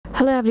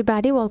Hello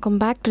everybody, welcome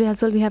back. Today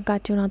as well we have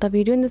got you another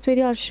video. In this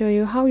video I'll show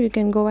you how you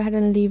can go ahead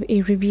and leave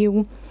a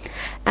review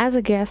as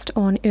a guest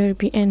on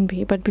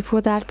Airbnb. But before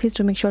that, please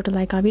do make sure to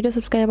like our video,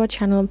 subscribe our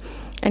channel,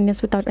 and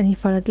yes, without any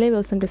further delay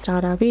we'll simply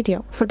start our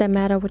video. For that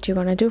matter, what you're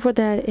gonna do for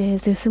that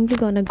is you're simply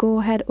gonna go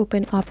ahead,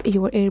 open up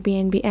your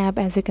Airbnb app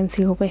as you can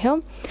see over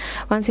here.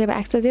 Once you have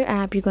access to your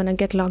app, you're gonna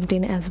get logged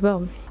in as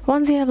well.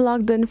 Once you have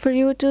logged in, for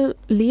you to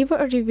leave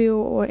a review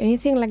or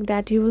anything like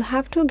that, you will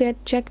have to get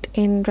checked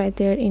in right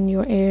there in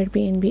your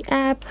Airbnb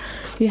app.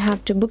 You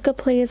have to book a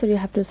place or you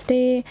have to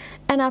stay,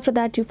 and after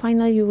that you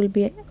will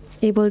be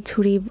able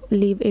to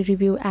leave a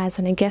review as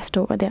a guest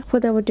over there. For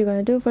that, what you're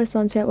gonna do first,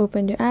 once you have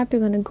opened your app,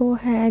 you're gonna go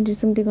ahead, you're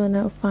simply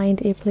gonna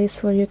find a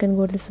place where you can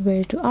go to this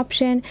where to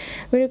option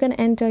where you can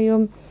enter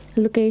your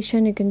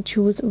location. You can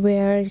choose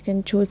where, you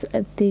can choose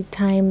the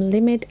time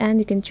limit, and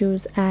you can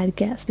choose add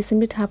guest. You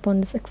simply tap on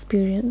this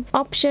experience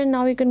option.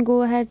 Now you can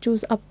go ahead,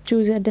 choose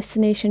a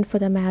destination for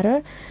the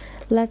matter.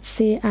 Let's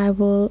say I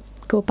will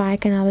go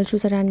back and I will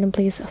choose a random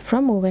place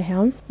from over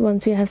here.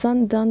 Once you have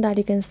done that,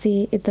 you can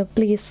see the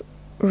place.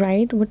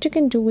 Right, what you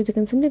can do is you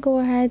can simply go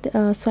ahead,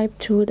 swipe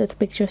through the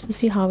pictures to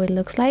see how it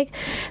looks like.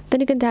 Then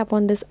you can tap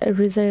on this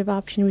reserve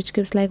option, which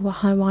gives like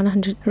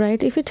 100.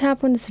 Right, if you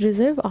tap on this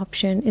reserve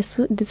option,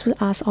 this will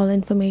ask all the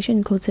information,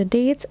 includes your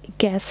dates,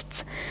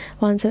 guests.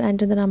 Once you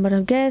enter the number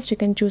of guests, you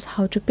can choose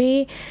how to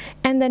pay,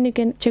 and then you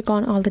can check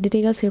on all the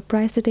details, your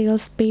price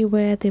details, pay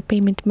where, their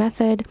payment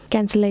method,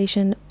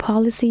 cancellation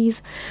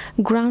policies,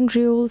 ground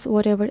rules,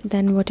 whatever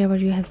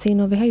you have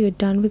seen over here, you're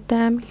done with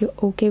them, you're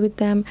okay with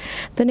them.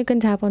 Then you can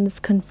tap on this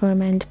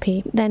confirm and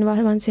pay. Then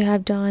once you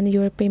have done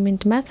your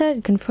payment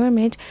method, confirm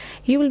it,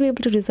 you will be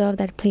able to reserve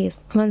that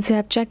place. Once you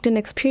have checked in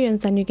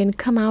experience, then you can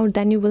come out.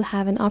 Then you will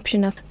have an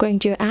option of going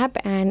to your app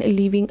and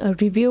leaving a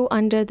review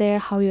under there,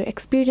 how your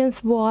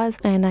experience was.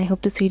 And I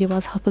hope this video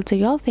was helpful to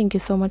you all. Thank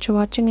you so much for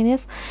watching, and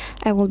yes,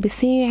 I will be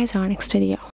seeing you guys in our next video.